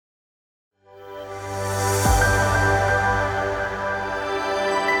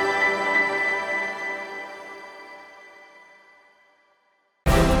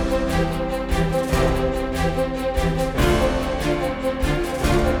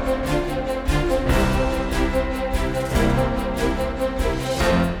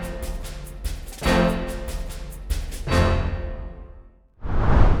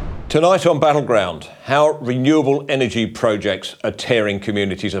Tonight on Battleground, how renewable energy projects are tearing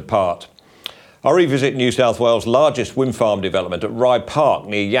communities apart. I'll revisit New South Wales' largest wind farm development at Rye Park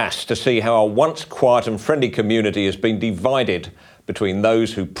near Yass to see how a once quiet and friendly community has been divided between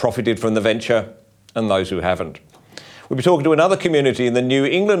those who profited from the venture and those who haven't. We'll be talking to another community in the New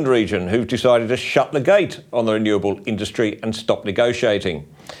England region who've decided to shut the gate on the renewable industry and stop negotiating.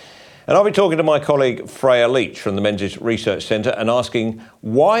 And I'll be talking to my colleague Freya Leach from the Menzies Research Centre and asking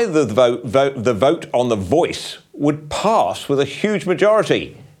why the vote on the Voice would pass with a huge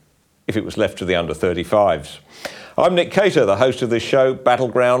majority if it was left to the under-35s. I'm Nick Cater, the host of this show.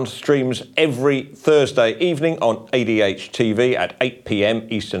 Battleground streams every Thursday evening on ADH TV at 8 p.m.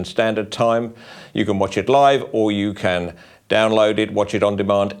 Eastern Standard Time. You can watch it live or you can download it, watch it on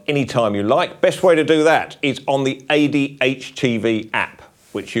demand anytime you like. Best way to do that is on the ADH TV app,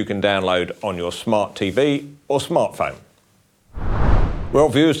 which you can download on your smart TV or smartphone. Well,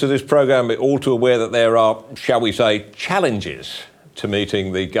 viewers to this programme are all too aware that there are, shall we say, challenges to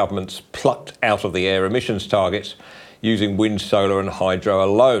meeting the government's plucked out of the air emissions targets using wind, solar and hydro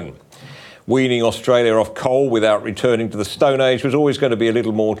alone. Weaning Australia off coal without returning to the Stone Age was always going to be a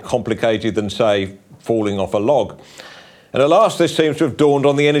little more complicated than, say, falling off a log. And at last, this seems to have dawned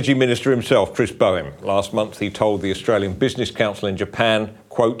on the Energy Minister himself, Chris Bowen. Last month, he told the Australian Business Council in Japan,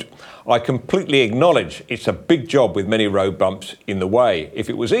 quote, "I completely acknowledge it's a big job with many road bumps in the way. If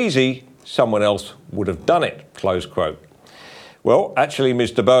it was easy, someone else would have done it," close quote. Well, actually,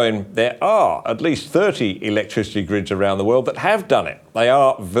 Mr. Bowen, there are at least 30 electricity grids around the world that have done it. They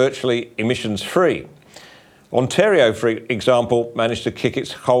are virtually emissions-free. Ontario, for example, managed to kick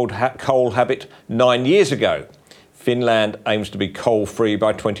its coal habit 9 years ago. Finland aims to be coal-free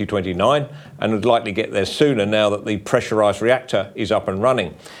by 2029 and would likely get there sooner now that the pressurised reactor is up and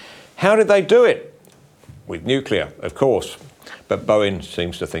running. How did they do it? With nuclear, of course. But Bowen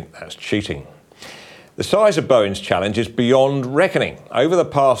seems to think that's cheating. The size of Bowen's challenge is beyond reckoning. Over the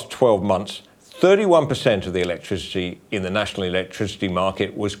past 12 months, 31% of the electricity in the national electricity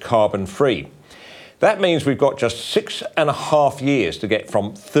market was carbon-free. That means we've got just 6.5 years to get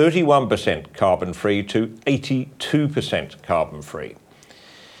from 31% carbon-free to 82% carbon-free.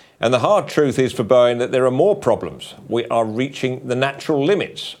 And the hard truth is for Bowen that there are more problems. We are reaching the natural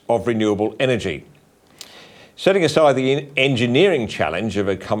limits of renewable energy. Setting aside the engineering challenge of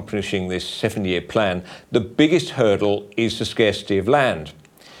accomplishing this 7-year plan, the biggest hurdle is the scarcity of land.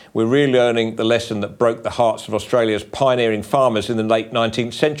 We're relearning the lesson that broke the hearts of Australia's pioneering farmers in the late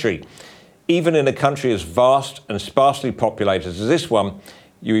 19th century. Even in a country as vast and sparsely populated as this one,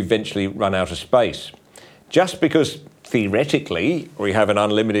 you eventually run out of space. Just because theoretically we have an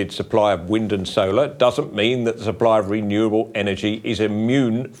unlimited supply of wind and solar doesn't mean that the supply of renewable energy is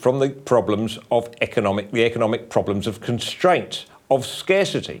immune from the problems of the economic problems of constraint, of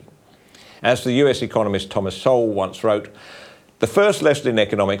scarcity. As the US economist Thomas Sowell once wrote, "The first lesson in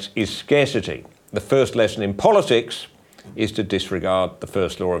economics is scarcity. The first lesson in politics is to disregard the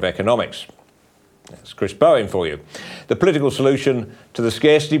first law of economics." That's Chris Bowen for you. The political solution to the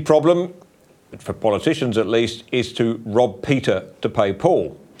scarcity problem, for politicians at least, is to rob Peter to pay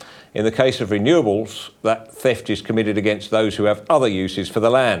Paul. In the case of renewables, that theft is committed against those who have other uses for the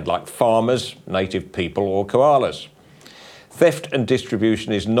land, like farmers, native people or koalas. Theft and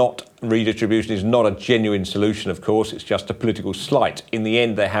redistribution is not a genuine solution, of course, it's just a political slight. In the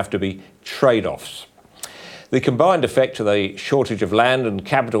end, there have to be trade-offs. The combined effect of the shortage of land and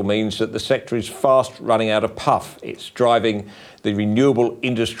capital means that the sector is fast running out of puff. It's driving the renewable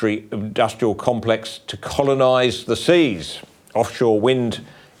industrial complex to colonise the seas. Offshore wind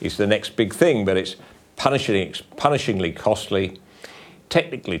is the next big thing, but it's punishingly costly,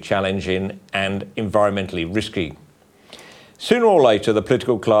 technically challenging and environmentally risky. Sooner or later, the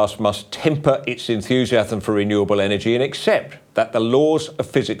political class must temper its enthusiasm for renewable energy and accept that the laws of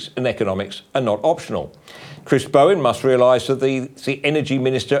physics and economics are not optional. Chris Bowen must realise that the Energy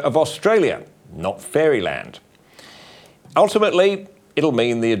Minister of Australia, not fairyland. Ultimately, it'll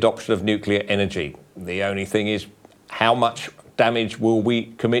mean the adoption of nuclear energy. The only thing is, how much damage will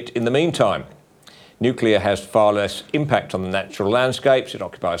we commit in the meantime? Nuclear has far less impact on the natural landscapes, it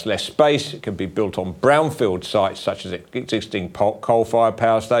occupies less space, it can be built on brownfield sites such as existing coal-fired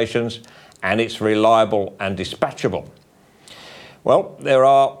power stations, and it's reliable and dispatchable. Well, there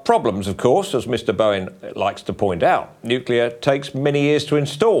are problems, of course, as Mr. Bowen likes to point out. Nuclear takes many years to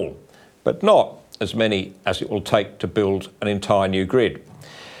install, but not as many as it will take to build an entire new grid.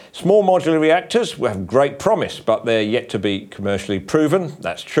 Small modular reactors will have great promise, but they're yet to be commercially proven,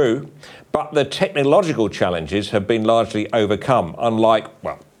 that's true. But the technological challenges have been largely overcome, unlike,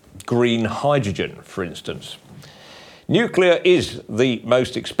 well, green hydrogen, for instance. Nuclear is the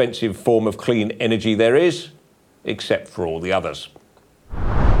most expensive form of clean energy there is, except for all the others.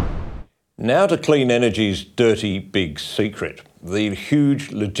 Now to clean energy's dirty big secret, the huge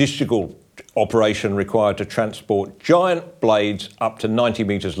logistical operation required to transport giant blades up to 90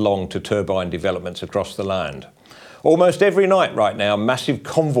 metres long to turbine developments across the land. Almost every night right now, massive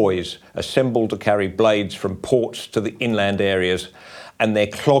convoys assemble to carry blades from ports to the inland areas, and they're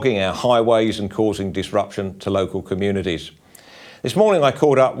clogging our highways and causing disruption to local communities. This morning I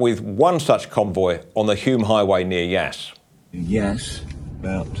caught up with one such convoy on the Hume Highway near Yass. Yass,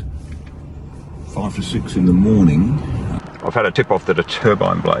 about 5 to 6 in the morning. I've had a tip off that a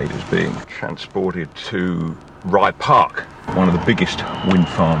turbine blade is being transported to Rye Park, one of the biggest wind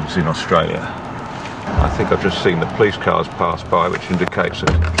farms in Australia. I think I've just seen the police cars pass by, which indicates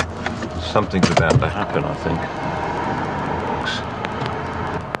that something's about to happen, I think.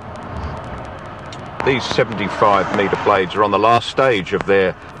 These 75-metre blades are on the last stage of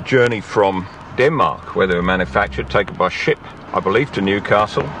their journey from Denmark, where they were manufactured, taken by ship, I believe, to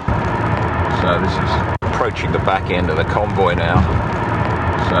Newcastle. So this is approaching the back end of the convoy now.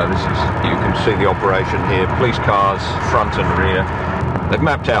 So this is, you can see the operation here, police cars front and rear. They've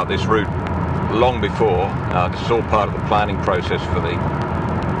mapped out this route long before. This is all part of the planning process for the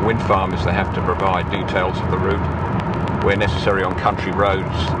wind farm, is they have to provide details of the route. Where necessary on country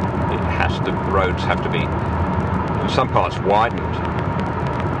roads, roads have to be, in some parts, widened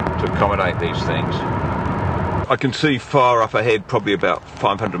to accommodate these things. I can see far up ahead, probably about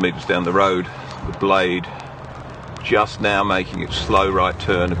 500 metres down the road, the blade just now making its slow right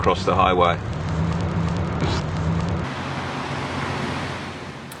turn across the highway.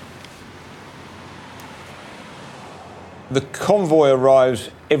 The convoy arrives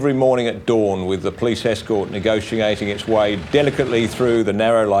every morning at dawn, with the police escort negotiating its way delicately through the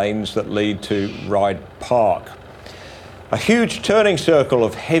narrow lanes that lead to Rye Park. A huge turning circle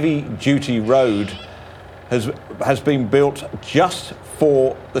of heavy-duty road has been built just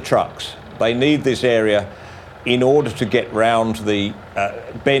for the trucks. They need this area in order to get round the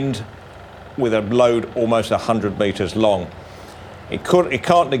bend with a load almost 100 metres long. It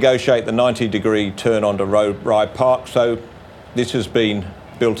can't negotiate the 90-degree turn onto Rye Park, so this has been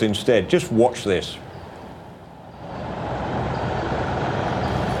built instead. Just watch this.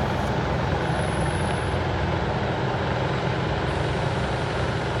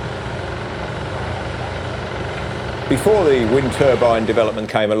 Before the wind turbine development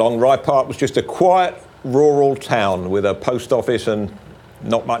came along, Rye Park was just a quiet rural town with a post office and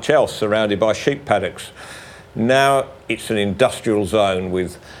not much else, surrounded by sheep paddocks. Now it's an industrial zone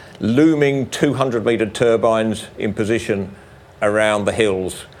with looming 200-metre turbines in position around the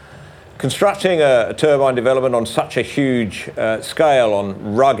hills. Constructing a turbine development on such a huge scale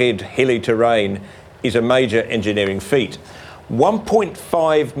on rugged, hilly terrain is a major engineering feat.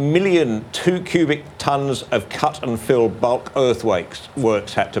 1.5 million 2 cubic tonnes of cut and fill bulk earthworks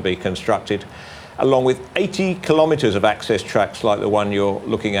had to be constructed, along with 80 kilometres of access tracks like the one you're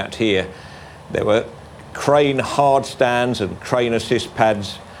looking at here. There were crane hard stands and crane assist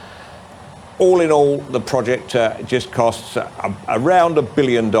pads. All in all, the project just costs around $1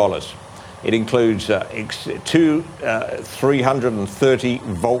 billion. It includes two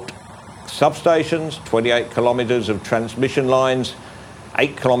 330-volt substations, 28 kilometres of transmission lines,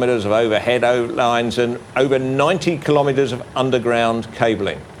 8 kilometres of overhead lines, and over 90 kilometres of underground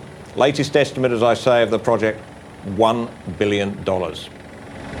cabling. Latest estimate, as I say, of the project, $1 billion.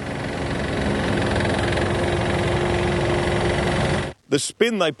 The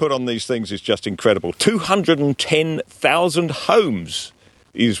spin they put on these things is just incredible. 210,000 homes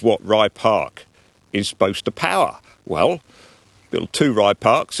is what Rye Park is supposed to power. Well, build 2 Rye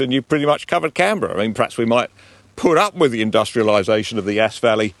Parks and you've pretty much covered Canberra. I mean, perhaps we might put up with the industrialisation of the Yass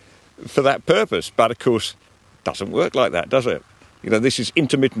Valley for that purpose. But, of course, it doesn't work like that, does it? You know, this is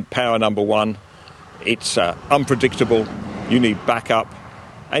intermittent power number one. It's unpredictable. You need backup.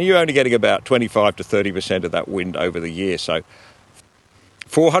 And you're only getting about 25 to 30% of that wind over the year. So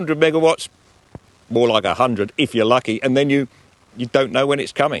 400 megawatts, more like 100 if you're lucky. And then you don't know when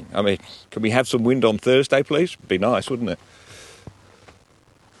it's coming. I mean, can we have some wind on Thursday, please? It'd be nice, wouldn't it?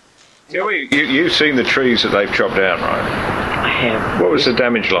 You've seen the trees that they've chopped down, right? I have. What was the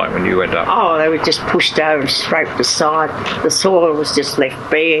damage like when you went up? Oh, they were just pushed over and scraped aside. The soil was just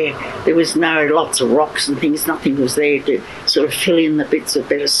left bare. There was lots of rocks and things. Nothing was there to sort of fill in the bits of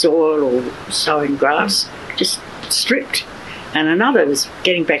better soil or sowing grass. Just stripped. And another was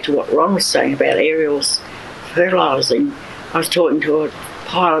getting back to what Ron was saying about aerials fertilising. I was talking to a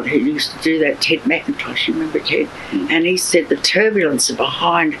pilot who used to do that, Ted McIntosh, you remember Ted? And he said the turbulence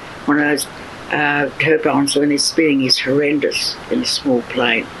behind one of those turbines when they're spinning is horrendous in a small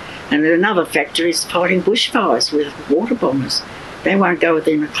plane. And then another factor is fighting bushfires with water bombers. They won't go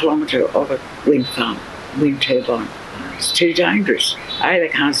within a kilometre of a wind farm, wind turbine. It's too dangerous. They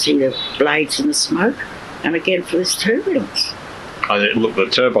can't see the blades and the smoke, and again for this turbulence. Look, the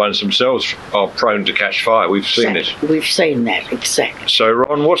turbines themselves are prone to catch fire. We've seen it. We've seen that, exactly. So,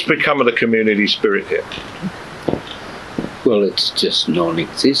 Ron, what's become of the community spirit here? Well, it's just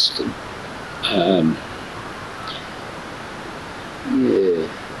non-existent.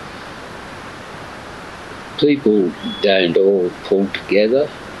 People don't all pull together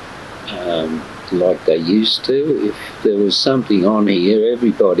like they used to. If there was something on here,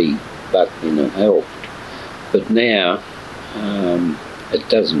 everybody bucked in and helped. But now it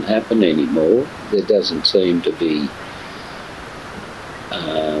doesn't happen anymore. There doesn't seem to be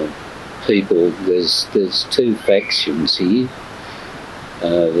people. There's two factions here.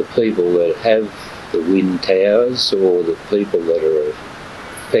 The people that have the wind towers, or the people that are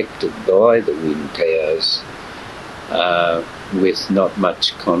affected by the wind towers, with not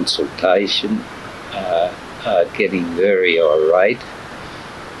much consultation, are getting very irate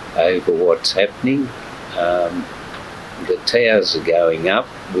over what's happening. The towers are going up.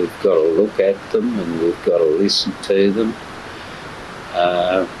 We've got to look at them and we've got to listen to them.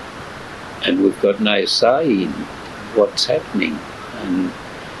 And we've got no say in what's happening. And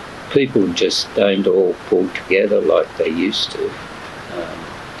people just don't all pull together like they used to.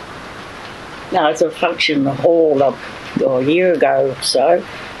 No, it's a function in the hall a year ago or so,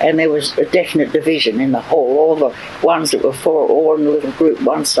 and there was a definite division in the hall. All the ones that were for it, all in a little group,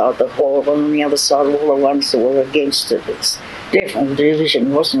 one side of the hall, and on the other side, all the ones that were against it. It's definitely a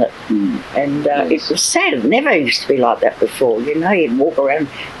division, wasn't it? And it was sad. It never used to be like that before. You know, you'd walk around,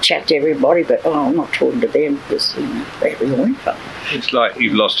 chat to everybody, but I'm not talking to them because, they're the only fun. It's like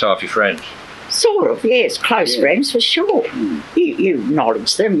you've lost half your friends. Sort of, yes, close friends for sure. You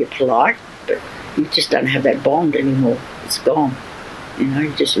acknowledge them, you're polite, but you just don't have that bond anymore. It's gone.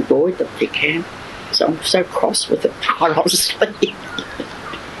 You just avoid them if you can. So I'm so cross with it, quite honestly.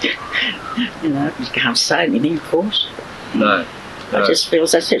 You can't say anything, of course. No. I just feel,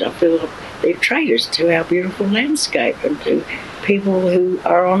 as I said, I feel like they're traitors to our beautiful landscape and to people who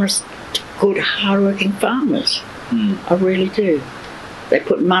are honest, good, hard-working farmers. I really do. They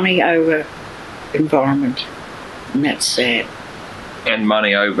put money over environment, and that's sad. And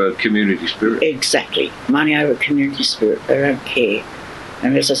money over community spirit. Exactly. Money over community spirit. They don't care.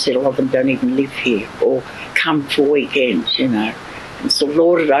 And as I said, a lot of them don't even live here or come for weekends, and so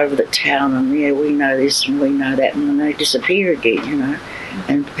lord it over the town and, we know this and we know that, and then they disappear again,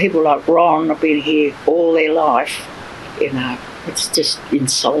 And people like Ron have been here all their life, It's just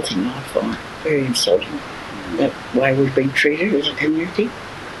insulting, I find. Very insulting. That way we've been treated as a community.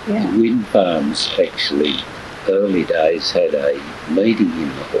 Yeah. Wind farms actually, early days, had a meeting in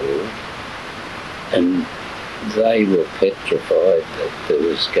the hall, and they were petrified that there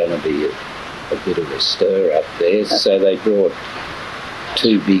was going to be a bit of a stir up there, so they brought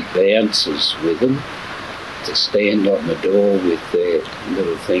two big bouncers with them to stand on the door with their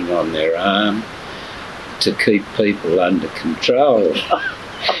little thing on their arm to keep people under control.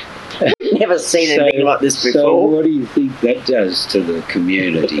 Never seen anything like this before. So what do you think that does to the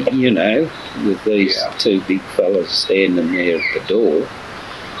community, with these two big fellas standing there at the door?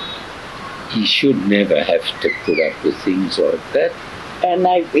 You should never have to put up with things like that. And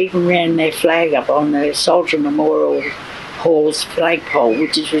they even ran their flag up on the Soldier Memorial Hall's flagpole,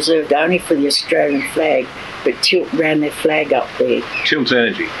 which is reserved only for the Australian flag, but Tilt ran their flag up there. Tilt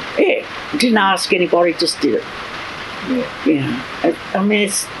Energy? Yeah. Didn't ask anybody, just did it. Yeah. I mean,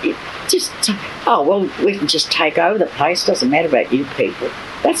 it's just, we can just take over the place, doesn't matter about you people.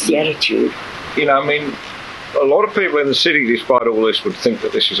 That's the attitude. A lot of people in the city, despite all this, would think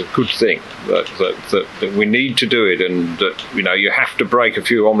that this is a good thing, that we need to do it, and that, you have to break a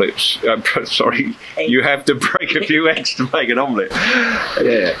few omelettes. You have to break a few eggs to make an omelette.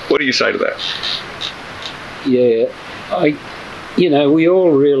 Yeah. What do you say to that? Yeah, we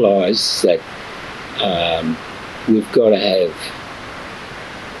all realise that we've got to have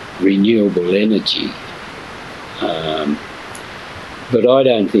renewable energy, but I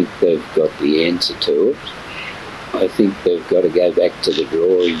don't think they've got the answer to it. I think they've got to go back to the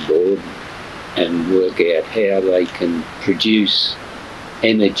drawing board and work out how they can produce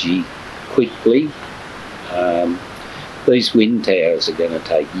energy quickly. These wind towers are going to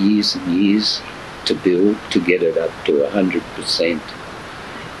take years and years to build to get it up to 100%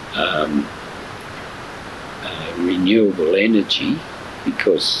 renewable energy,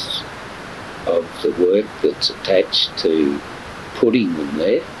 because of the work that's attached to putting them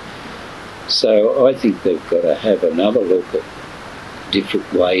there. So I think they've got to have another look at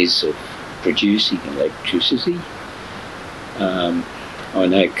different ways of producing electricity. I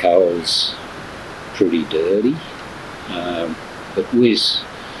know coal's pretty dirty, but we're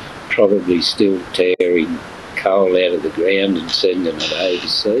probably still tearing coal out of the ground and sending it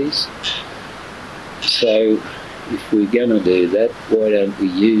overseas. So if we're going to do that, why don't we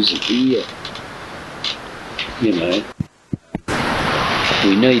use it here? You know,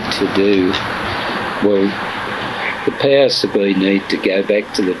 we need to do, well, the powers that be need to go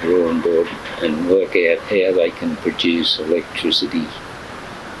back to the drawing board and work out how they can produce electricity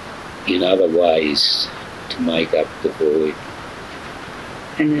in other ways to make up the void.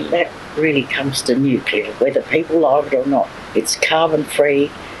 And that really comes to nuclear, whether people like it or not. It's carbon free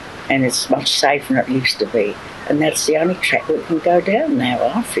and it's much safer than it used to be. And that's the only track we can go down now,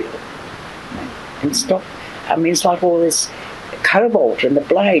 I feel. And stop. I mean, it's like all this cobalt and the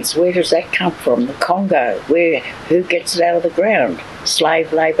blades. Where does that come from? The Congo. Who gets it out of the ground?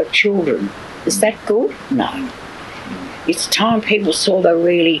 Slave labour, children. Is that good? No. It's time people saw the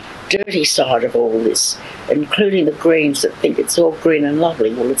really dirty side of all this, including the Greens that think it's all green and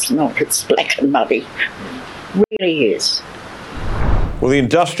lovely. Well, it's not. It's black and muddy. It really is. Well, the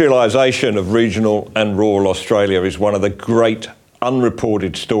industrialisation of regional and rural Australia is one of the great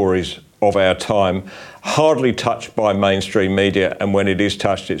unreported stories of our time, hardly touched by mainstream media, and when it is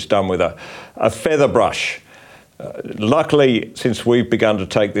touched, it's done with a feather brush. Luckily, since we've begun to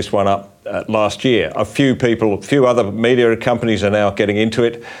take this one up last year, a few other media companies are now getting into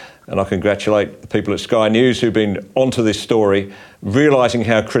it, and I congratulate the people at Sky News who've been onto this story, realising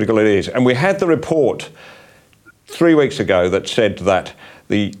how critical it is. And we had the report 3 weeks ago that said that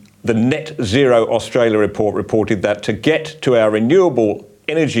the Net Zero Australia report reported that to get to our renewable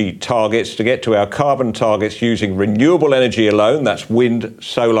energy targets, to get to our carbon targets using renewable energy alone, that's wind,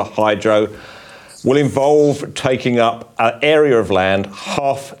 solar, hydro, will involve taking up an area of land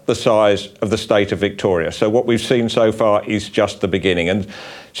half the size of the state of Victoria. So what we've seen so far is just the beginning. And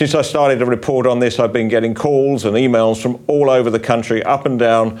since I started to report on this, I've been getting calls and emails from all over the country, up and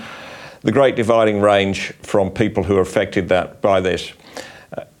down the Great Dividing Range, from people who are affected by this.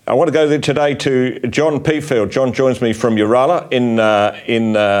 I want to go today to John Peatfield. John joins me from Uralla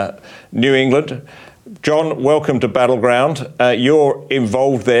in New England. John, welcome to Battleground. You're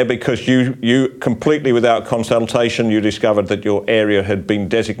involved there because you completely without consultation, you discovered that your area had been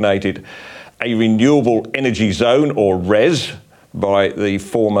designated a renewable energy zone, or REZ, by the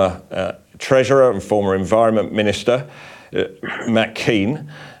former Treasurer and former Environment Minister, Matt Keane.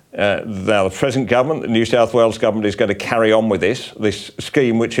 Now, the present government, the New South Wales government, is going to carry on with this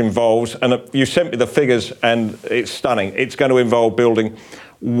scheme, which involves, and you sent me the figures and it's stunning, it's going to involve building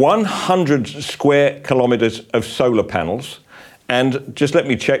 100 square kilometres of solar panels, and just let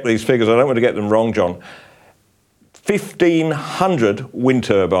me check these figures, I don't want to get them wrong, John, 1,500 wind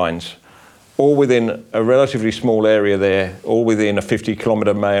turbines, all within a relatively small area there, all within a 50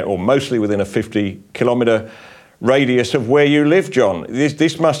 kilometre, or mostly within a 50 kilometre radius of where you live, John.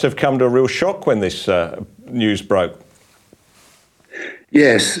 This must have come to a real shock when this news broke.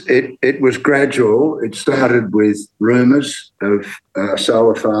 Yes, it was gradual. It started with rumours of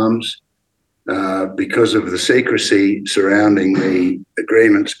solar farms because of the secrecy surrounding the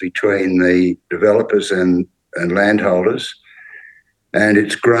agreements between the developers and landholders. And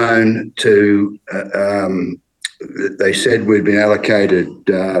it's grown to, they said we'd been allocated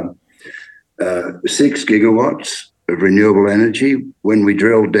 6 gigawatts of renewable energy. When we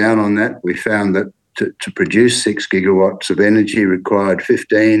drilled down on that, we found that to produce 6 gigawatts of energy required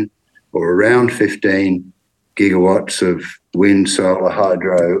 15 or around 15 gigawatts of wind, solar,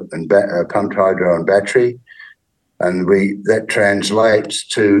 hydro and pumped hydro and battery. And that translates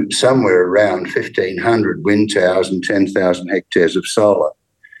to somewhere around 1,500 wind towers and 10,000 hectares of solar.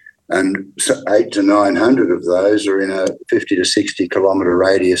 And 800 to 900 of those are in a 50 to 60 kilometre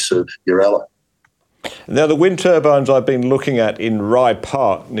radius of Uralla. Now, the wind turbines I've been looking at in Rye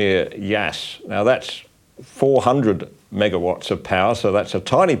Park near Yass, now that's 400 megawatts of power, so that's a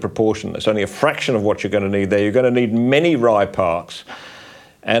tiny proportion. That's only a fraction of what you're going to need there. You're going to need many Rye Parks.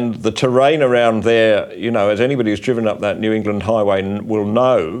 And the terrain around there, as anybody who's driven up that New England highway will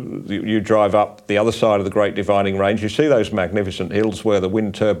know, you drive up the other side of the Great Dividing Range, you see those magnificent hills where the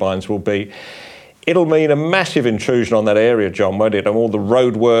wind turbines will be. It'll mean a massive intrusion on that area, John, won't it? And all the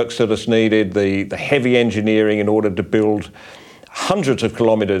road works that is needed, the heavy engineering in order to build hundreds of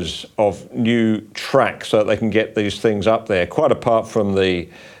kilometres of new tracks so that they can get these things up there. Quite apart from the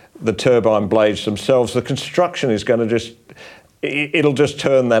turbine blades themselves, the construction is going to it'll just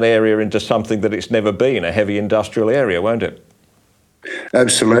turn that area into something that it's never been, a heavy industrial area, won't it?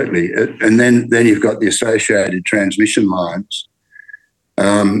 Absolutely. And then you've got the associated transmission lines.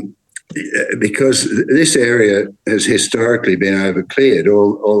 Because this area has historically been overcleared,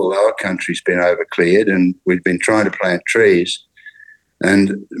 all the lower country's been overcleared, and we've been trying to plant trees.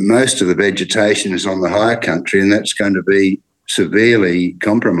 And most of the vegetation is on the higher country, and that's going to be severely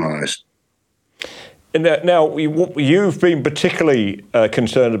compromised. Now, you've been particularly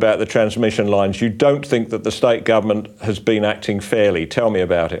concerned about the transmission lines. You don't think that the state government has been acting fairly. Tell me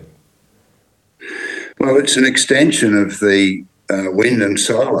about it. Well, it's an extension of the wind and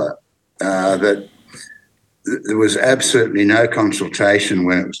solar that there was absolutely no consultation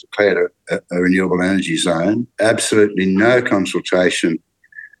when it was declared a renewable energy zone. Absolutely no consultation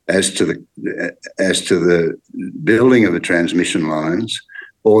as to the building of the transmission lines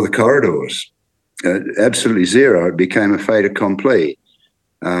or the corridors. Absolutely zero. It became a fait accompli.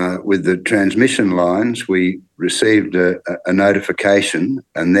 With the transmission lines, we received a notification,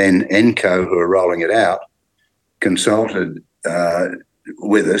 and then ENCO, who are rolling it out, consulted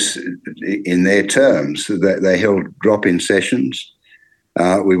with us in their terms. They held drop-in sessions.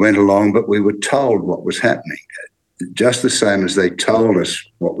 We went along, but we were told what was happening, just the same as they told us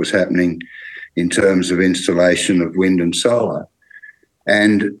what was happening in terms of installation of wind and solar.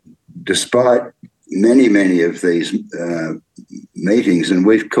 And despite many of these meetings, and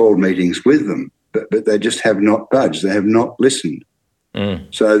we've called meetings with them, but they just have not budged. They have not listened.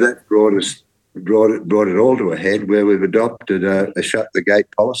 So that brought it all to a head where we've adopted a shut the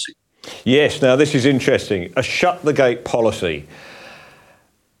gate policy. Yes, now this is interesting. A shut the gate policy.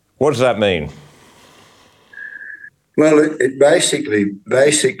 What does that mean? Well, it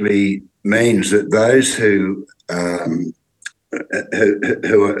basically means that those who are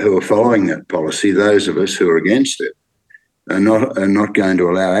following that policy, those of us who are against it, are not going to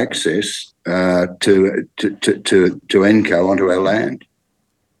allow access to ENCO onto our land.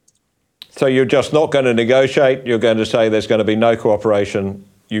 So you're just not going to negotiate. You're going to say there's going to be no cooperation.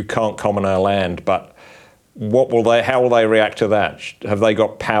 You can't come on our land. But how will they react to that? Have they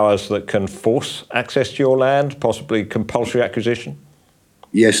got powers that can force access to your land, possibly compulsory acquisition?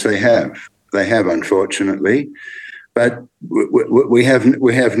 Yes, they have. They have, unfortunately. But we have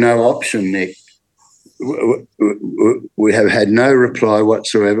no option, Nick. We have had no reply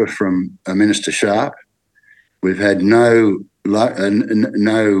whatsoever from Minister Sharp. We've had no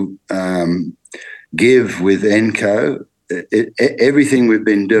give with ENCO. Everything we've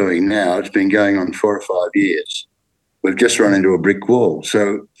been doing now, it's been going on 4 or 5 years. We've just run into a brick wall.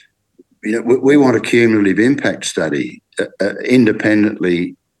 So, we want a cumulative impact study,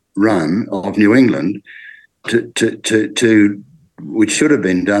 independently run, of New England, which should have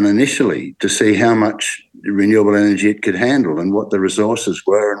been done initially, to see how much renewable energy it could handle and what the resources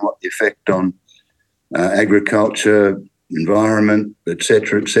were and what the effect on agriculture, environment, et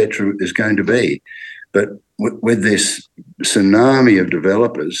cetera, is going to be. But with this tsunami of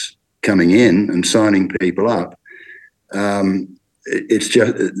developers coming in and signing people up, they're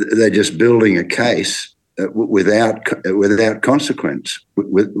just building a case without consequence,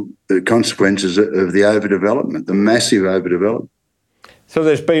 with the consequences of the overdevelopment, the massive overdevelopment. So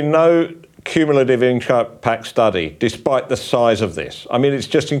there's been no cumulative impact study, despite the size of this. I mean, it's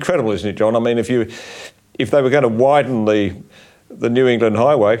just incredible, isn't it, John? I mean, if they were going to widen the New England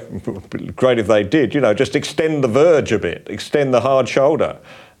Highway, great if they did, just extend the verge a bit, extend the hard shoulder.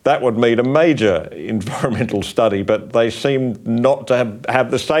 That would mean a major environmental study, but they seem not to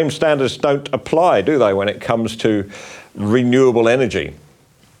have the same standards don't apply, do they, when it comes to renewable energy?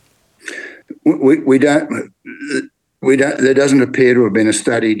 We don't. There doesn't appear to have been a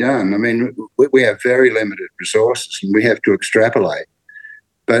study done. I mean, we have very limited resources and we have to extrapolate.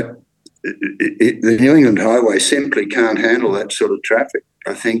 But the New England Highway simply can't handle that sort of traffic.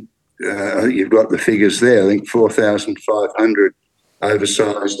 I think you've got the figures there. I think 4,500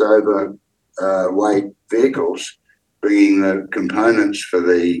 oversized, overweight vehicles, bringing the components for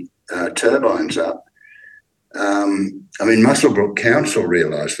the turbines up. I mean, Muswellbrook Council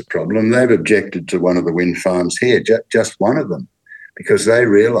realised the problem. They've objected to one of the wind farms here, just one of them, because they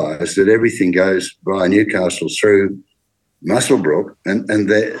realise that everything goes via Newcastle through Muswellbrook, and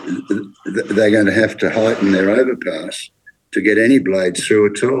they're going to have to heighten their overpass to get any blades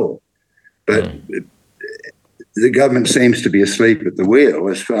through at all. But the government seems to be asleep at the wheel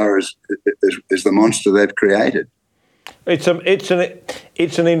as far as the monster they've created. It's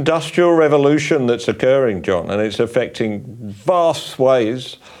an industrial revolution that's occurring, John, and it's affecting vast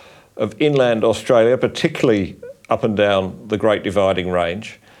swathes of inland Australia, particularly up and down the Great Dividing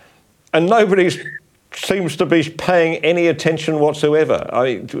Range, and nobody seems to be paying any attention whatsoever. I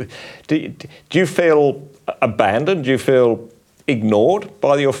mean, do you feel abandoned? Do you feel ignored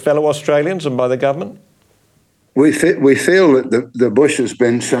by your fellow Australians and by the government? We feel that the bush has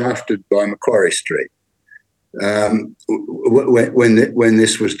been shafted by Macquarie Street. When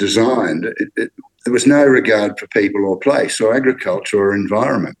this was designed, there was no regard for people or place or agriculture or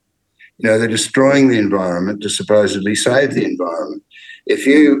environment. They're destroying the environment to supposedly save the environment.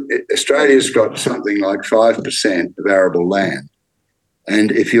 Australia's got something like 5% of arable land.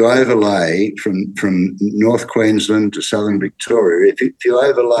 And if you overlay from North Queensland to southern Victoria, if you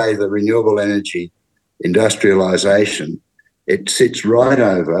overlay the renewable energy industrialisation, it sits right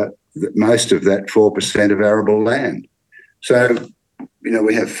over most of that 4% of arable land. So,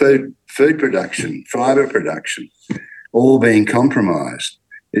 we have food production, fibre production, all being compromised.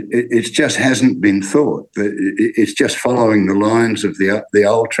 It just hasn't been thought. It's just following the lines of the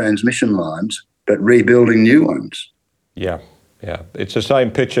old transmission lines, but rebuilding new ones. Yeah. It's the same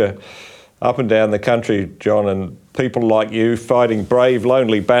picture up and down the country, John, and people like you fighting brave,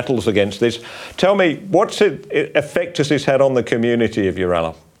 lonely battles against this. Tell me, what effect has this had on the community of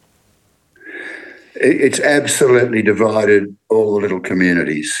Uralla? It's absolutely divided all the little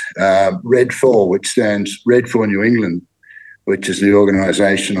communities. RED4, which stands RED4 New England, which is the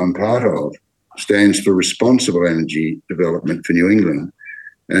organisation I'm part of, stands for Responsible Energy Development for New England.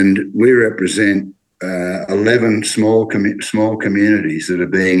 And we represent 11 small communities that are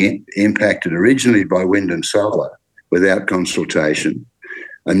being impacted originally by wind and solar without consultation,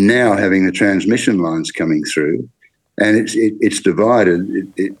 and now having the transmission lines coming through. And it's divided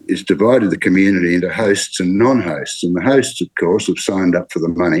the community into hosts and non-hosts. And the hosts, of course, have signed up for the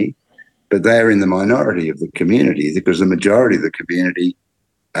money, but they are in the minority of the community because the majority of the community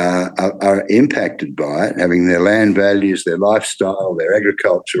are impacted by it, having their land values, their lifestyle, their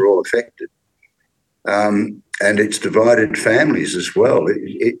agriculture all affected. And it's divided families as well.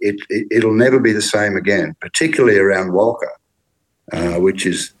 It'll never be the same again, particularly around Walker, which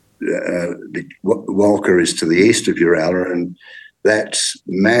is Walker is to the east of Uralla, and that's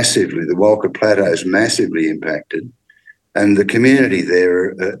massively, the Walker Plateau is massively impacted, and the community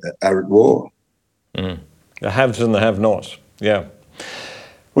there are at war. The haves and the have-nots, yeah.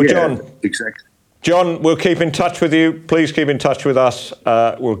 Well, yeah, John, exactly. John, we'll keep in touch with you. Please keep in touch with us.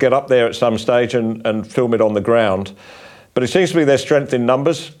 We'll get up there at some stage and film it on the ground. But it seems to be there's strength in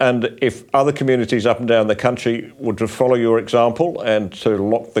numbers, and if other communities up and down the country were to follow your example and to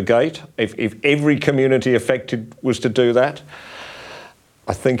lock the gate, if every community affected was to do that,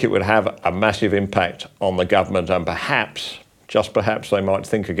 I think it would have a massive impact on the government, and perhaps, just perhaps, they might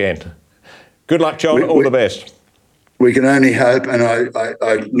think again. Good luck, John. All the best. We can only hope, and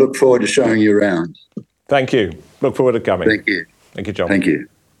I look forward to showing you around. Thank you. Look forward to coming. Thank you. Thank you, John. Thank you.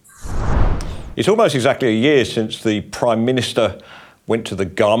 It's almost exactly a year since the Prime Minister went to the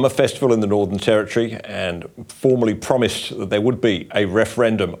Garma Festival in the Northern Territory and formally promised that there would be a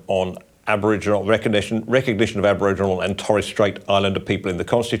referendum on Aboriginal recognition of Aboriginal and Torres Strait Islander people in the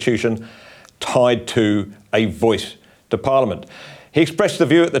Constitution, tied to a voice to Parliament. He expressed the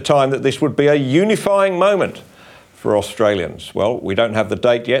view at the time that this would be a unifying moment for Australians. Well, we don't have the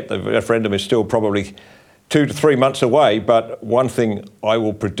date yet. The referendum is still probably 2 to 3 months away, but one thing I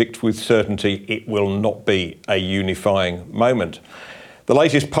will predict with certainty, it will not be a unifying moment. The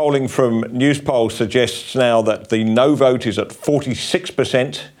latest polling from Newspoll suggests now that the no vote is at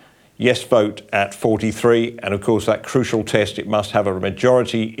 46%, yes vote at 43%, and of course that crucial test, it must have a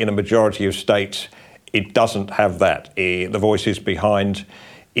majority in a majority of states. It doesn't have that. The voice is behind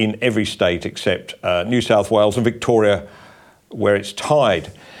in every state except New South Wales and Victoria, where it's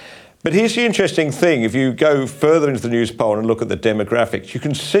tied. But here's the interesting thing. If you go further into the Newspoll and look at the demographics, you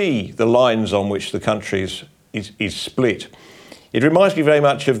can see the lines on which the country is split. It reminds me very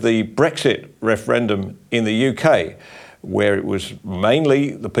much of the Brexit referendum in the UK, where it was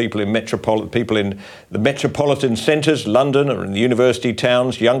mainly the people in the metropolitan centres, London, or in the university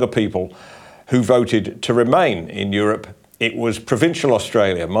towns, younger people, who voted to remain in Europe. It was provincial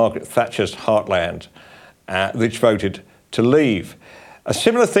Australia, Margaret Thatcher's heartland, which voted to leave. A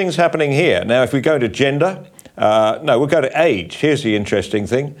similar thing's happening here. Now, if we go to gender, we'll go to age. Here's the interesting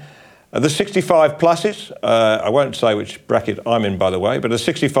thing. The 65 pluses, I won't say which bracket I'm in, by the way, but the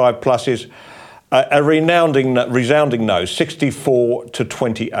 65 pluses, a resounding no, 64 to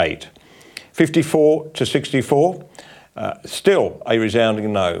 28. 54 to 64, still a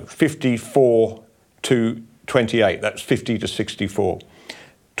resounding no, 54 to 28, that's 50 to 64.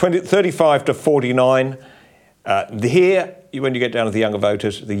 35 to 49, here, when you get down to the younger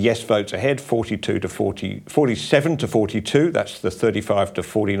voters, the yes votes ahead, 47 to 42, that's the 35 to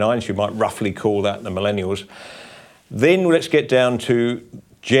 49, so you might roughly call that the millennials. Then let's get down to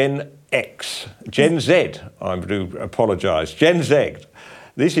Gen X, Gen Z, I do apologise, Gen Z.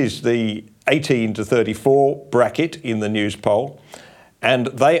 This is the 18 to 34 bracket in the news poll, and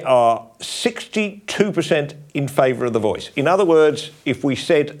they are 62% in favour of the voice. In other words, if we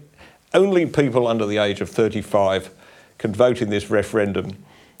said only people under the age of 35 could vote in this referendum,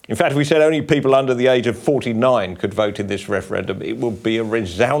 in fact, if we said only people under the age of 49 could vote in this referendum, it would be a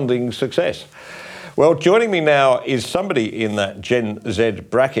resounding success. Well, joining me now is somebody in that Gen Z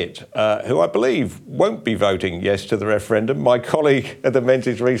bracket who I believe won't be voting yes to the referendum. My colleague at the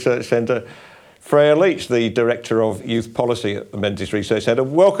Menzies Research Centre, Freya Leach, the Director of Youth Policy at the Menzies Research Centre.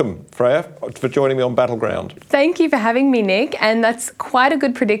 Welcome, Freya, for joining me on Battleground. Thank you for having me, Nick, and that's quite a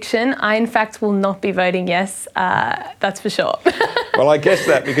good prediction. I, in fact, will not be voting yes, that's for sure. Well, I guess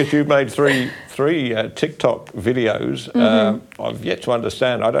that because you made three TikTok videos. I've yet to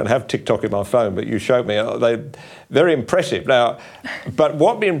understand. I don't have TikTok in my phone, but you showed me. They're very impressive. Now, but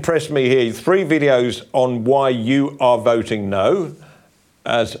what impressed me here, 3 videos on why you are voting no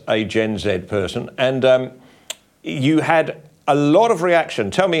as a Gen Z person, and you had a lot of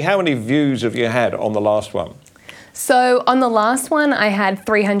reaction. Tell me, how many views have you had on the last one? So on the last one, I had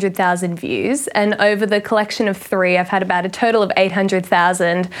 300,000 views, and over the collection of 3, I've had about a total of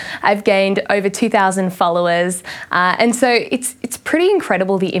 800,000. I've gained over 2,000 followers, and so it's pretty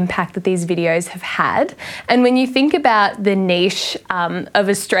incredible the impact that these videos have had. And when you think about the niche of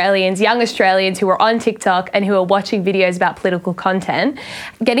Australians, young Australians who are on TikTok and who are watching videos about political content,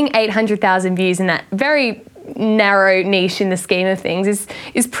 getting 800,000 views in that very narrow niche in the scheme of things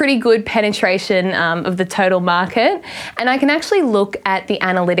is pretty good penetration of the total market. And I can actually look at the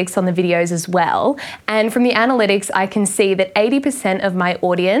analytics on the videos as well. And from the analytics, I can see that 80% of my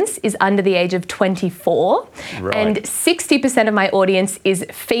audience is under the age of 24, right, and 60% of my audience is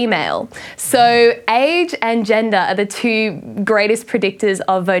female. So age and gender are the 2 greatest predictors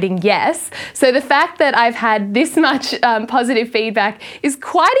of voting yes. So the fact that I've had this much positive feedback is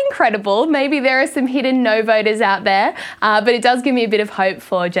quite incredible. Maybe there are some hidden no voters out there, but it does give me a bit of hope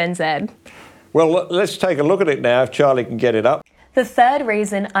for Gen Z. Well, let's take a look at it now, if Charlie can get it up. The third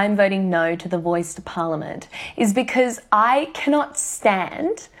reason I'm voting no to the voice to Parliament is because I cannot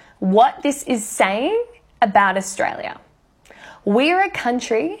stand what this is saying about Australia. We're a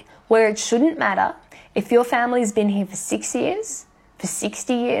country where it shouldn't matter if your family's been here for 6 years, for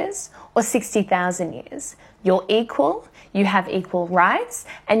 60 years, or 60,000 years. You're equal, you have equal rights,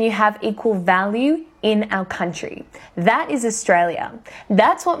 and you have equal value in our country. That is Australia.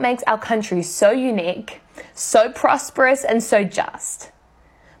 That's what makes our country so unique, so prosperous, and so just.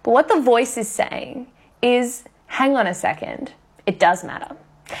 But what the voice is saying is, hang on a second, it does matter.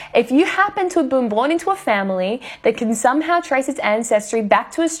 If you happen to have been born into a family that can somehow trace its ancestry back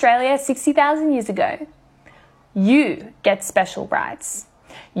to Australia 60,000 years ago, you get special rights.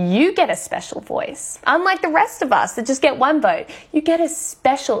 You get a special voice. Unlike the rest of us that just get 1 vote, you get a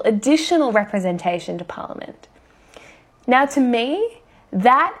special additional representation to Parliament. Now, to me,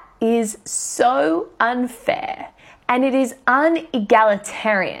 that is so unfair and it is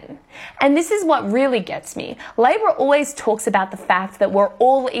unegalitarian. And this is what really gets me. Labor always talks about the fact that we're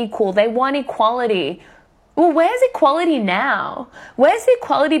all equal. They want equality. Well, where's equality now? Where's the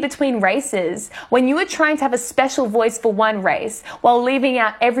equality between races when you are trying to have a special voice for one race while leaving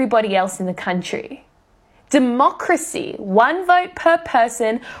out everybody else in the country? Democracy, 1 vote per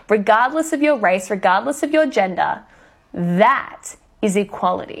person, regardless of your race, regardless of your gender, that is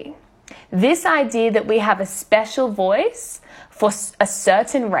equality. This idea that we have a special voice for a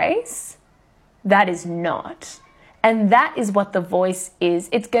certain race, that is not. And that is what the voice is.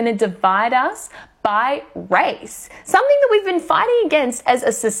 It's going to divide us by race, something that we've been fighting against as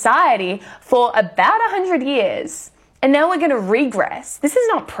a society for about 100 years. And now we're going to regress. This is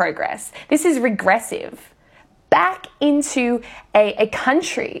not progress. This is regressive. Back into a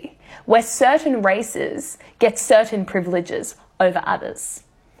country where certain races get certain privileges over others.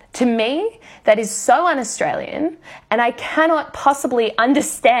 To me, that is so un-Australian, and I cannot possibly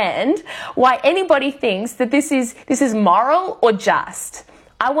understand why anybody thinks that this is moral or just.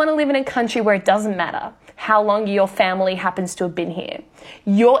 I want to live in a country where it doesn't matter how long your family happens to have been here.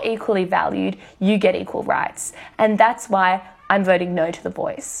 You're equally valued, you get equal rights. And that's why I'm voting no to the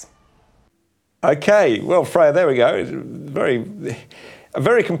voice. Okay, well, Freya, there we go. It's a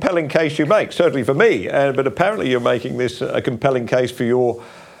very compelling case you make, certainly for me, but apparently you're making this a compelling case for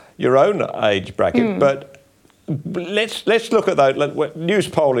your own age bracket. But let's look at that. News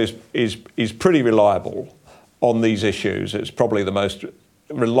poll is pretty reliable on these issues. It's probably the most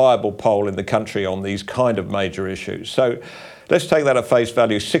reliable poll in the country on these kind of major issues. So let's take that at face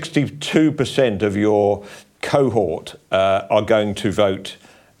value. 62% of your cohort are going to vote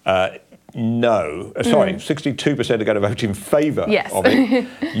no. Sorry, 62% are going to vote in favour Yes. of it.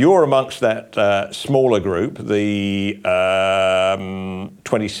 You're amongst that smaller group, the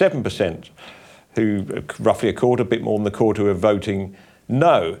 27%, who roughly a quarter, a bit more than the quarter, who are voting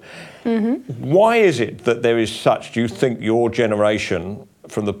no. Why is it that there is such, do you think, your generation,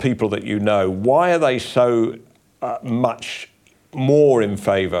 from the people that you know, why are they so much more in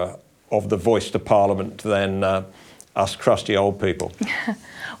favour of the voice to Parliament than us crusty old people?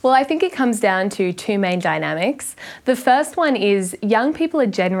 Well, I think it comes down to two main dynamics. The first one is young people are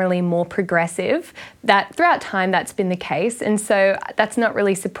generally more progressive. That throughout time that's been the case, and so that's not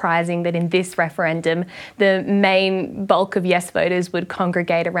really surprising that in this referendum the main bulk of yes voters would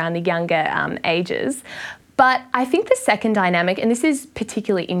congregate around the younger ages. But I think the second dynamic, and this is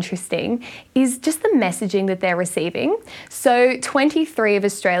particularly interesting, is just the messaging that they're receiving. So 23 of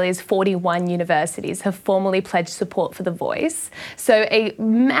Australia's 41 universities have formally pledged support for The Voice. So a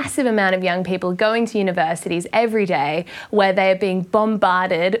massive amount of young people going to universities every day where they are being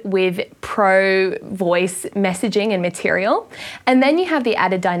bombarded with pro-voice messaging and material. And then you have the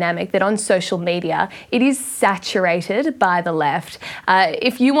added dynamic that on social media, it is saturated by the left.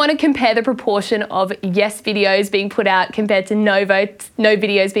 If you want to compare the proportion of yes videos being put out compared to no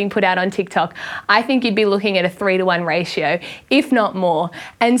videos being put out on TikTok, I think you'd be looking at a 3-to-1 ratio, if not more.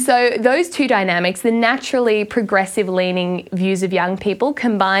 And so those two dynamics, the naturally progressive leaning views of young people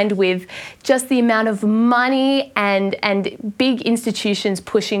combined with just the amount of money and big institutions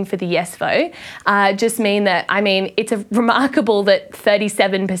pushing for the yes vote, just mean that, I mean, it's remarkable that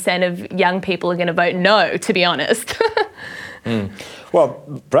 37% of young people are going to vote no, to be honest.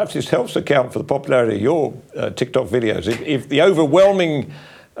 Well, perhaps this helps account for the popularity of your TikTok videos. If the overwhelming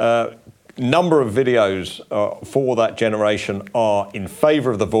number of videos for that generation are in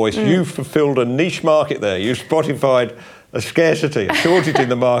favour of The Voice, you've fulfilled a niche market there. You've Spotified a scarcity, a shortage in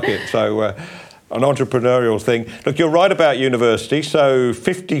the market. So an entrepreneurial thing. Look, you're right about university. So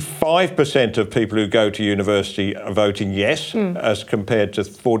 55% of people who go to university are voting yes, as compared to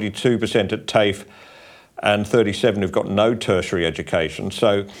 42% at TAFE and 37 who've got no tertiary education.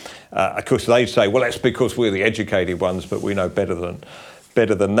 So, of course, they say, well, that's because we're the educated ones, but we know better than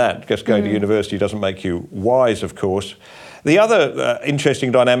that. Just going to university doesn't make you wise, of course. The other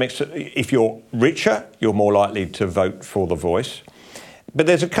interesting dynamics, if you're richer, you're more likely to vote for The Voice. But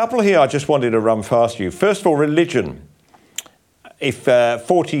there's a couple here I just wanted to run past you. First of all, religion. If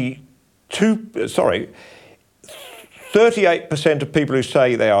 38% of people who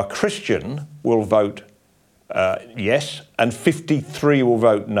say they are Christian will vote yes, and 53 will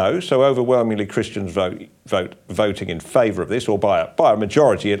vote no. So overwhelmingly Christians voting in favour of this, or by a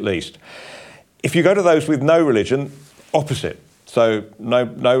majority at least. If you go to those with no religion, opposite. So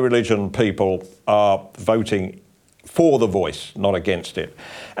no religion people are voting for The Voice, not against it.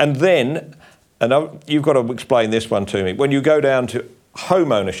 And then, and you've got to explain this one to me, when you go down to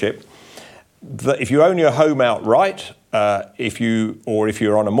home ownership, if you own your home outright, if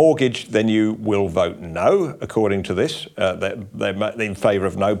you're on a mortgage, then you will vote no, according to this. They're in favour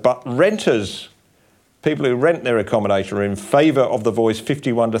of no. But renters, people who rent their accommodation, are in favour of The Voice,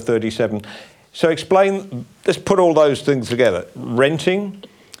 51 to 37. So explain, let's put all those things together. Renting,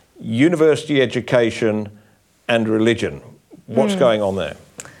 university education and religion. What's going on there?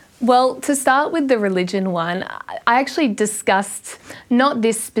 Well, to start with the religion one, I actually discussed not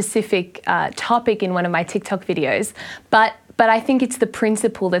this specific topic in one of my TikTok videos, but I think it's the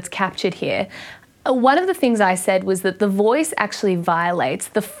principle that's captured here. One of the things I said was that The Voice actually violates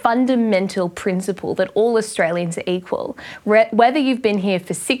the fundamental principle that all Australians are equal. Whether you've been here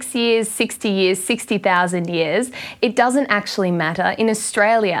for 6 years, 60 years, 60,000 years, it doesn't actually matter. In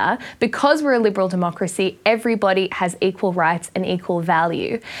Australia, because we're a liberal democracy, everybody has equal rights and equal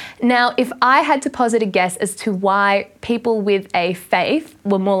value. Now, if I had to posit a guess as to why people with a faith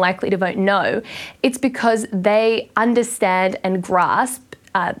were more likely to vote no, it's because they understand and grasp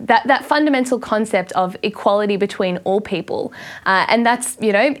that fundamental concept of equality between all people. And that's,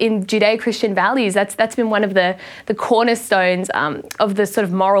 in Judeo-Christian values, that's been one of the cornerstones of the sort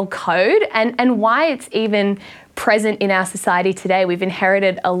of moral code, and why it's even present in our society today. We've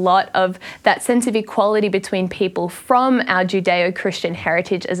inherited a lot of that sense of equality between people from our Judeo-Christian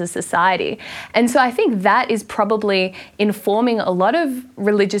heritage as a society. And so I think that is probably informing a lot of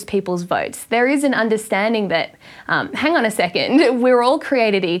religious people's votes. There is an understanding that, hang on a second, we're all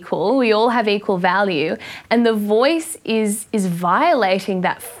created equal, we all have equal value, and The Voice is violating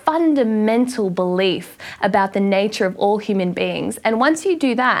that fundamental belief about the nature of all human beings. And once you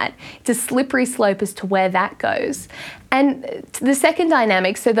do that, it's a slippery slope as to where that goes. And the second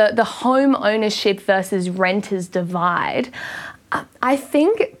dynamic, so the home ownership versus renters divide, I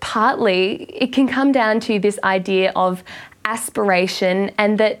think partly it can come down to this idea of aspiration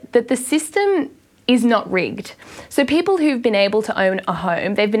and that the system is not rigged. So people who've been able to own a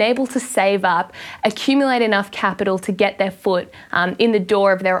home, they've been able to save up, accumulate enough capital to get their foot in the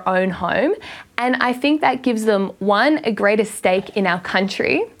door of their own home. And I think that gives them, one, a greater stake in our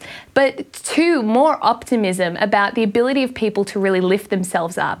country, but two, more optimism about the ability of people to really lift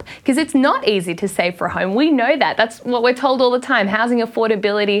themselves up. Because it's not easy to save for a home. We know that. That's what we're told all the time. Housing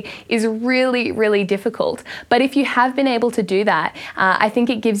affordability is really, really difficult. But if you have been able to do that, I think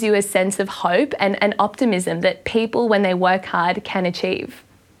it gives you a sense of hope and optimism that people, when they work hard, can achieve.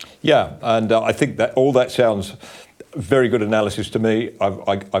 Yeah, and I think that all that sounds very good analysis to me.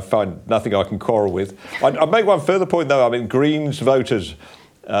 I find nothing I can quarrel with. I make one further point though. I mean, Greens voters,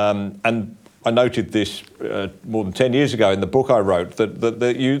 and I noted this more than 10 years ago in the book I wrote, that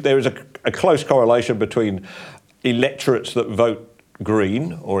there is a close correlation between electorates that vote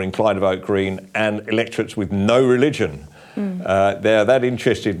Green or inclined to vote Green and electorates with no religion. That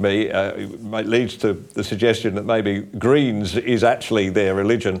interested me. It leads to the suggestion that maybe Greens is actually their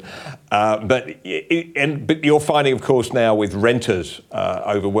religion. But you're finding, of course, now with renters,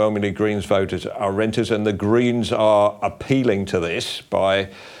 overwhelmingly Greens voters are renters, and the Greens are appealing to this by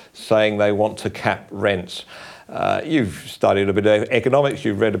saying they want to cap rents. You've studied a bit of economics,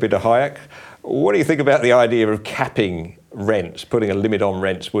 you've read a bit of Hayek. What do you think about the idea of capping rents, putting a limit on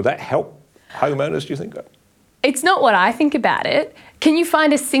rents? Would that help homeowners, do you think? It's not what I think about it. Can you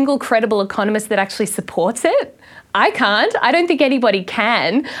find a single credible economist that actually supports it? I can't. I don't think anybody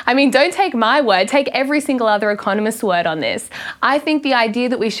can. I mean, don't take my word, take every single other economist's word on this. I think the idea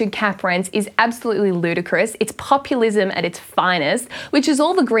that we should cap rents is absolutely ludicrous. It's populism at its finest, which is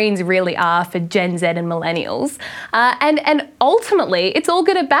all the Greens really are for Gen Z and millennials. And ultimately, it's all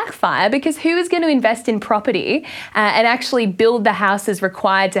going to backfire because who is going to invest in property and actually build the houses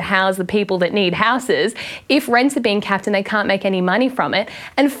required to house the people that need houses if rents are being capped and they can't make any money from it?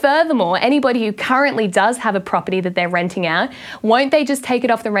 And furthermore, anybody who currently does have a property that they're renting out, won't they just take it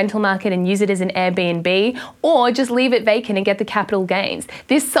off the rental market and use it as an Airbnb, or just leave it vacant and get the capital gains?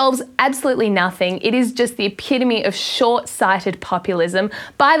 This solves absolutely nothing. It is just the epitome of short-sighted populism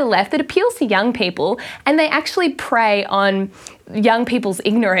by the left that appeals to young people, and they actually prey on young people's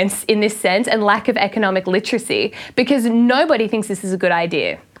ignorance in this sense and lack of economic literacy, because nobody thinks this is a good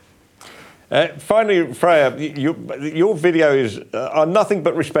idea. Finally, Freya, your videos are nothing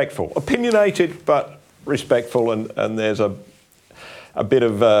but respectful, opinionated but respectful, and there's a bit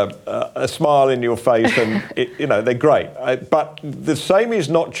of a smile in your face, and they're great. But the same is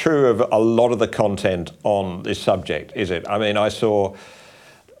not true of a lot of the content on this subject, is it? I mean, I saw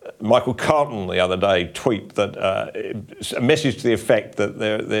Michael Carlton the other day tweet that a message to the effect that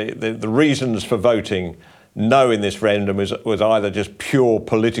the reasons for voting no in this referendum was either just pure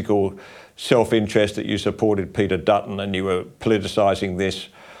political self-interest, that you supported Peter Dutton and you were politicising this,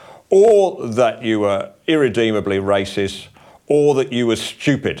 or that you were irredeemably racist, or that you were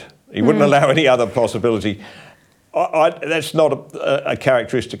stupid. He wouldn't allow any other possibility. That's not a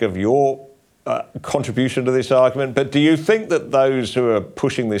characteristic of your contribution to this argument, but do you think that those who are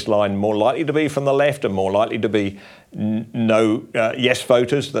pushing this line more likely to be from the left and more likely to be no yes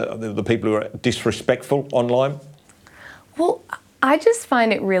voters, the people who are disrespectful online? Well, I just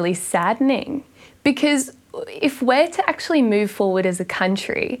find it really saddening, because if we're to actually move forward as a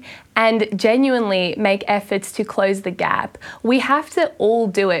country and genuinely make efforts to close the gap, we have to all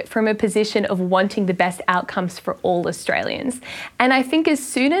do it from a position of wanting the best outcomes for all Australians. And I think as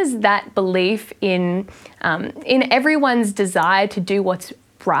soon as that belief in everyone's desire to do what's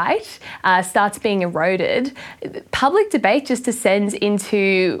right starts being eroded, public debate just descends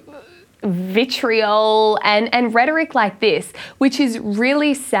into vitriol and rhetoric like this, which is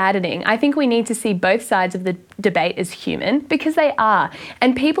really saddening. I think we need to see both sides of the debate as human, because they are.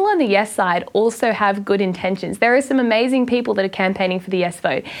 And people on the yes side also have good intentions. There are some amazing people that are campaigning for the yes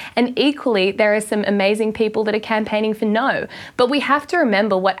vote, and equally there are some amazing people that are campaigning for no. But we have to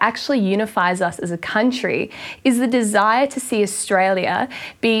remember what actually unifies us as a country is the desire to see Australia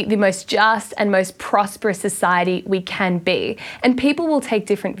be the most just and most prosperous society we can be. And people will take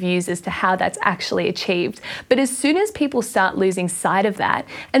different views as to how that's actually achieved. But as soon as people start losing sight of that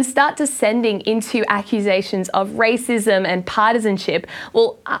and start descending into accusations of racism and partisanship,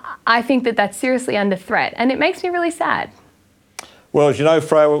 well, I think that that's seriously under threat, and it makes me really sad. Well, as you know,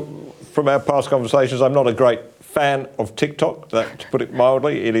 Freya, from our past conversations, I'm not a great fan of TikTok, to put it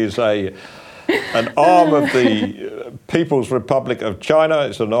mildly. It is an arm of the People's Republic of China.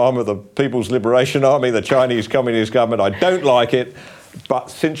 It's an arm of the People's Liberation Army, the Chinese Communist government. I don't like it,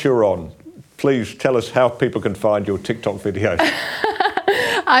 but since you're on, please tell us how people can find your TikTok videos.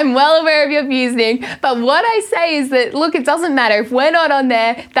 I'm well aware of your views, Nick, but what I say is that, look, it doesn't matter. If we're not on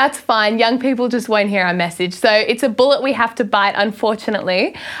there, that's fine. Young people just won't hear our message. So it's a bullet we have to bite,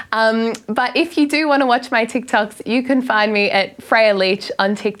 unfortunately. But if you do want to watch my TikToks, you can find me at Freya Leach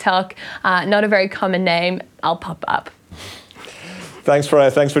on TikTok. Not a very common name. I'll pop up. Thanks, Freya.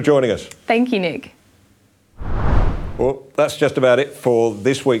 Thanks for joining us. Thank you, Nick. Well, that's just about it for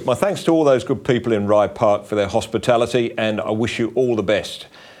this week. My thanks to all those good people in Rye Park for their hospitality, and I wish you all the best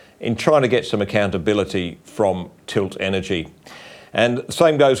in trying to get some accountability from Tilt Energy. And the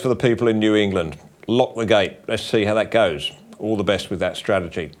same goes for the people in New England. Lock the gate. Let's see how that goes. All the best with that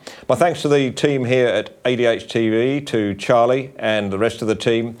strategy. My thanks to the team here at ADH TV, to Charlie and the rest of the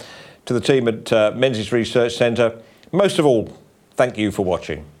team, to the team at Menzies Research Centre. Most of all, thank you for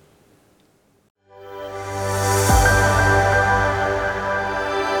watching.